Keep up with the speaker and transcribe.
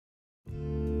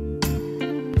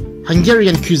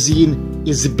Hungarian cuisine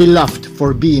is beloved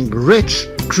for being rich,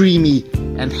 creamy,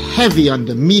 and heavy on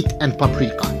the meat and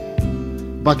paprika.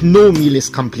 But no meal is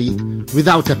complete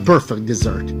without a perfect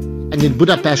dessert. And in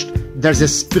Budapest, there's a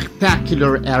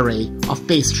spectacular array of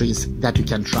pastries that you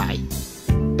can try.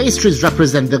 Pastries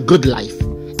represent the good life,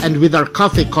 and with our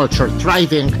coffee culture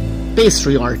thriving,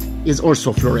 pastry art is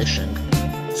also flourishing.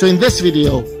 So in this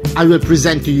video, I will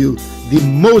present to you the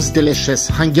most delicious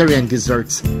Hungarian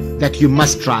desserts that you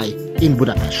must try in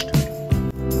Budapest.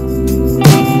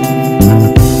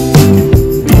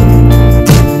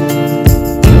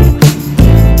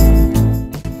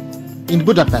 In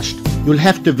Budapest, you'll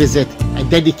have to visit a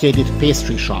dedicated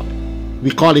pastry shop.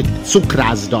 We call it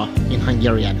cukrászda in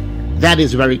Hungarian. That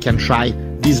is where you can try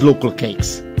these local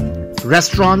cakes.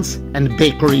 Restaurants and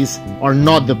bakeries are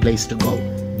not the place to go.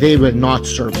 They will not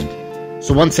serve it.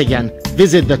 So once again,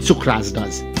 visit the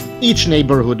cukrászdas. Each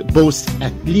neighborhood boasts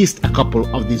at least a couple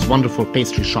of these wonderful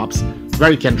pastry shops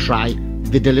where you can try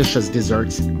the delicious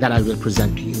desserts that I will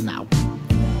present to you now.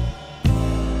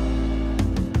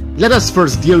 Let us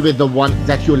first deal with the one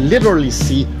that you literally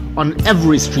see on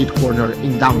every street corner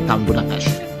in downtown Budapest,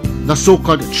 the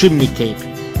so-called chimney cake,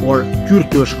 or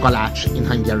Kürtős kalács in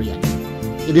Hungarian.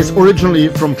 It is originally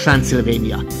from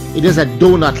Transylvania. It is a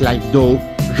donut-like dough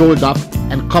rolled up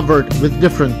and covered with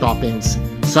different toppings,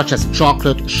 such as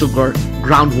chocolate, sugar,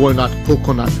 ground walnut,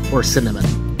 coconut, or cinnamon.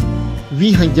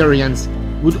 We Hungarians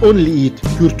would only eat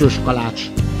Kürtős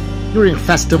kalács during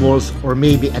festivals or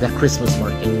maybe at a Christmas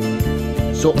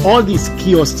market. So all these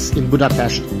kiosks in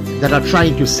Budapest that are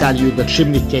trying to sell you the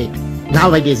chimney cake,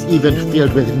 nowadays even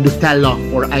filled with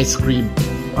Nutella or ice cream,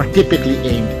 are typically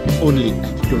aimed only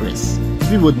at tourists.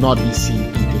 We would not be seen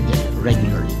eating it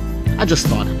regularly. I just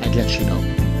thought I'd let you know.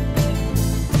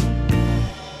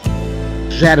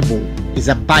 Zserbó is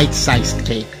a bite-sized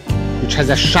cake which has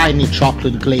a shiny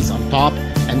chocolate glaze on top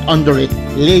and under it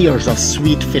layers of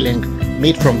sweet filling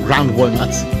made from ground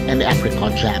walnuts and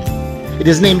apricot jam. It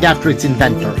is named after its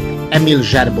inventor, Émile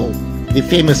Zserbó, the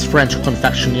famous French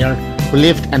confectioner who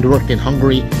lived and worked in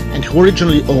Hungary and who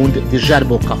originally owned the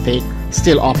Zserbó Café,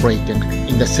 still operating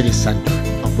in the city center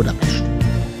of Budapest.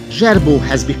 Zserbó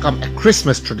has become a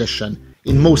Christmas tradition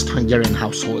in most Hungarian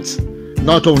households,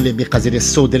 not only because it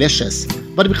is so delicious,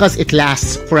 but because it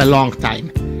lasts for a long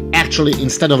time. Actually,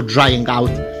 instead of drying out,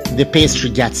 the pastry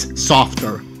gets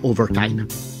softer over time.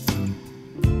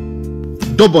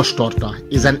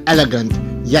 Dobostorta is an elegant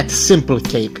yet simple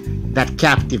cake that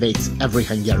captivates every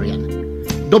Hungarian.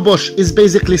 Dobos is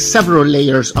basically several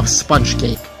layers of sponge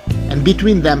cake, and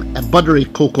between them a buttery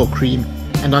cocoa cream,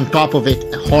 and on top of it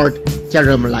a hard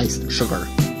caramelized sugar.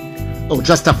 Oh,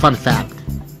 just a fun fact.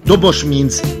 Dobos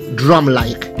means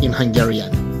drum-like in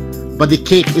Hungarian, but the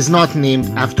cake is not named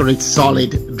after its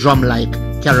solid drum-like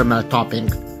caramel topping,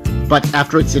 but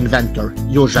after its inventor,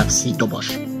 József C.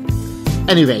 Dobos.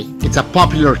 Anyway, it's a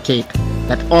popular cake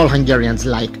that all Hungarians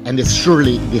like and is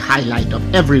surely the highlight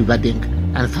of every wedding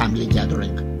and family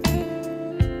gathering.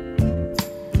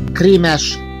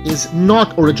 Krémes is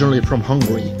not originally from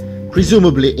Hungary.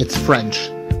 Presumably it's French,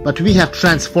 but we have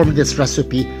transformed this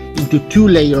recipe into 2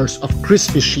 layers of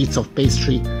crispy sheets of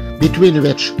pastry, between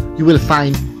which you will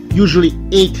find usually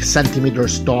 8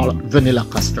 centimeters tall vanilla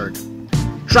custard.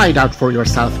 Try it out for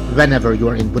yourself whenever you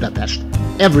are in Budapest.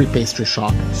 Every pastry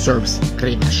shop serves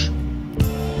Krémes.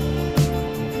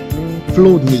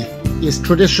 Flódni is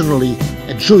traditionally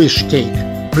a Jewish cake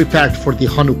prepared for the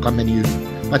Hanukkah menu,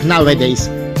 but nowadays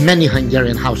many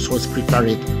Hungarian households prepare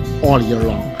it all year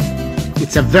long.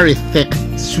 It's a very thick,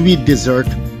 sweet dessert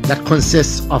that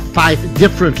consists of 5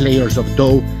 different layers of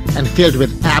dough and filled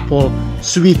with apple,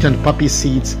 sweetened poppy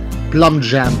seeds, plum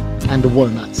jam, and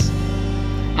walnuts.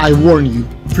 I warn you,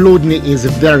 Flódni is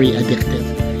very addictive.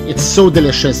 It's so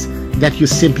delicious that you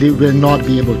simply will not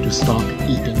be able to stop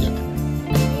eating it.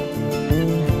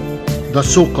 The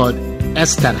so-called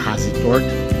Esterhazy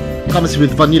torte comes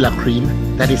with vanilla cream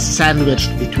that is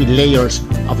sandwiched between layers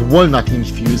of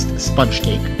walnut-infused sponge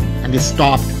cake and is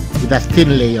topped with a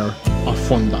thin layer of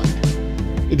fondant.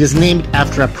 It is named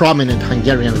after a prominent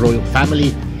Hungarian royal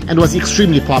family and was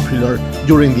extremely popular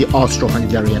during the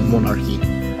Austro-Hungarian monarchy.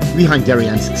 We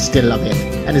Hungarians still love it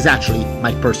and is actually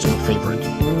my personal favorite.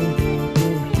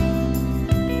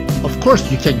 Of course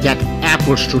you can get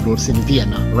apple strudels in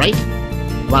Vienna, right?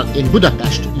 Well, in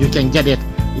Budapest you can get it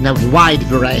in a wide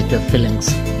variety of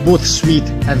fillings, both sweet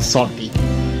and salty.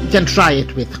 You can try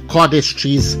it with cottage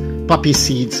cheese, poppy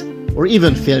seeds, or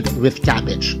even filled with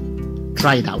cabbage.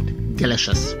 Try it out,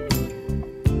 delicious.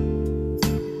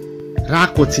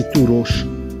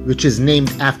 Rákóczi-túrós which is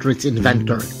named after its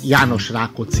inventor, János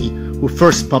Rákóczi, who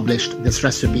first published this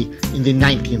recipe in the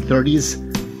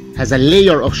 1930s, has a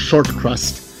layer of short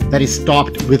crust that is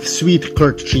topped with sweet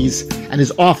curd cheese and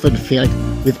is often filled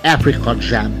with apricot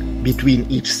jam between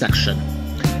each section.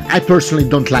 I personally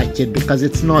don't like it because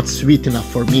it's not sweet enough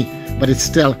for me, but it's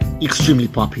still extremely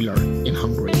popular in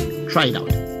Hungary. Try it out.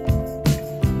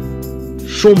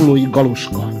 Somlói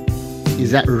galuska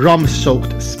is a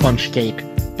rum-soaked sponge cake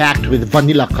packed with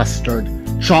vanilla custard,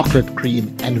 chocolate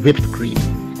cream and whipped cream,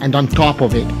 and on top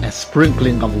of it a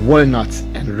sprinkling of walnuts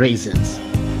and raisins.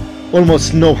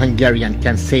 Almost no Hungarian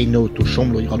can say no to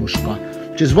Somlói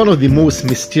galuska, which is one of the most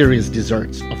mysterious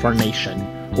desserts of our nation,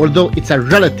 although it's a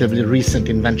relatively recent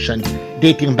invention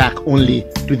dating back only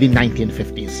to the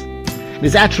 1950s. It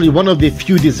is actually one of the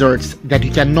few desserts that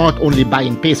you can not only buy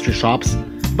in pastry shops,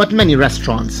 but many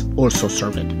restaurants also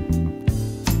serve it.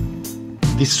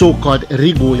 The so-called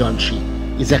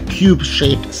rigójancsi is a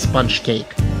cube-shaped sponge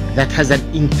cake that has an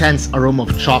intense aroma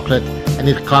of chocolate, and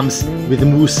it comes with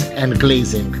mousse and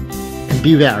glazing. And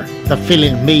beware, the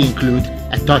filling may include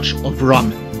a touch of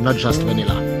rum, not just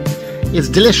vanilla. It's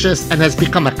delicious and has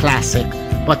become a classic,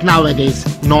 but nowadays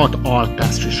not all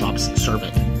pastry shops serve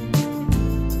it.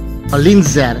 A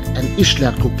Linzer and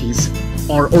Ischler cookies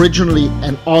are originally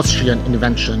an Austrian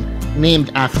invention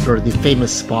named after the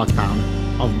famous spa town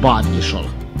of Bad Ischl.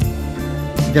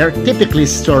 They're typically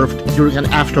served during an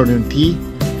afternoon tea,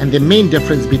 and the main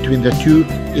difference between the two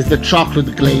is the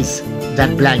chocolate glaze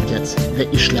that blankets the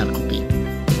Ischler cookie.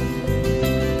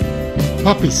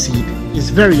 Poppy seed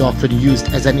is very often used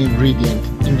as an ingredient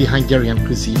in the Hungarian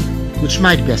cuisine, which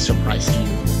might be a surprise to you.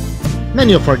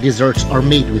 Many of our desserts are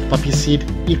made with poppy seed,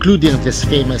 including this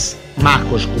famous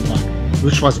Mákosguba,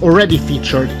 which was already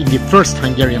featured in the first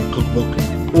Hungarian cookbook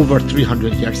over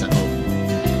 300 years ago.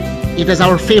 It is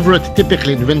our favorite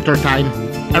typically in wintertime,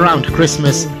 around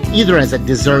Christmas, either as a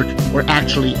dessert or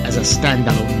actually as a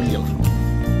standalone meal.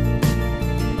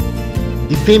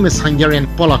 The famous Hungarian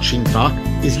Palacsinta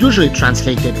is usually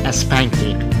translated as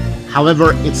pancake.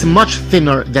 However, it's much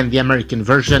thinner than the American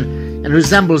version and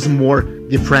resembles more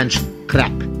the French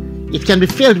crêpe. It can be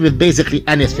filled with basically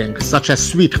anything, such as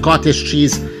sweet cottage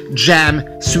cheese, jam,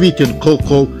 sweetened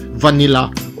cocoa,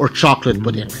 vanilla, or chocolate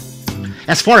pudding.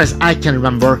 As far as I can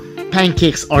remember,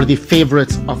 pancakes are the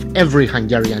favorites of every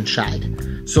Hungarian child.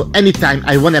 So anytime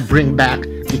I want to bring back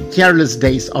the careless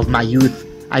days of my youth,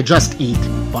 I just eat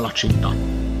Palacsinta.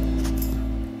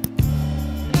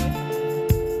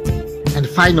 And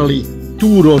finally,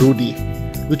 Túró Rudi,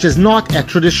 which is not a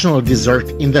traditional dessert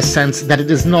in the sense that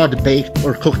it is not baked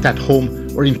or cooked at home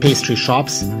or in pastry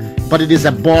shops, but it is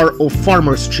a bar of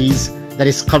farmer's cheese that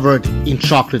is covered in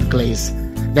chocolate glaze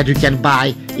that you can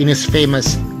buy in his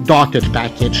famous dotted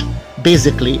package,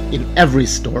 basically in every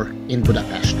store in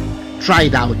Budapest. Try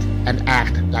it out and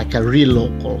act like a real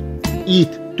local. Eat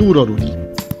Túró Rudi.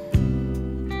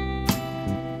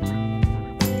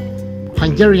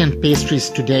 Hungarian pastries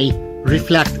today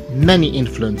reflect many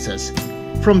influences,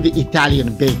 from the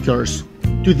Italian bakers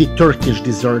to the Turkish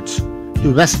desserts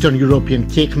to Western European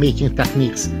cake-making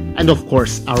techniques and of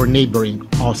course our neighboring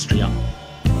Austria.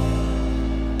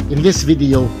 In this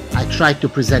video, I tried to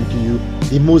present to you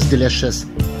the most delicious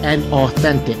and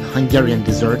authentic Hungarian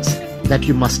desserts that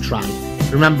you must try.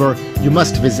 Remember, you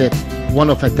must visit one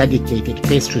of a dedicated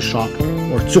pastry shop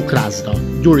or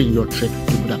cukrászda during your trip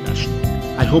to Budapest.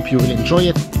 I hope you will enjoy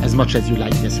it as much as you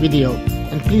like this video,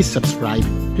 and please subscribe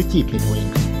to keep me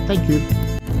going. Thank you.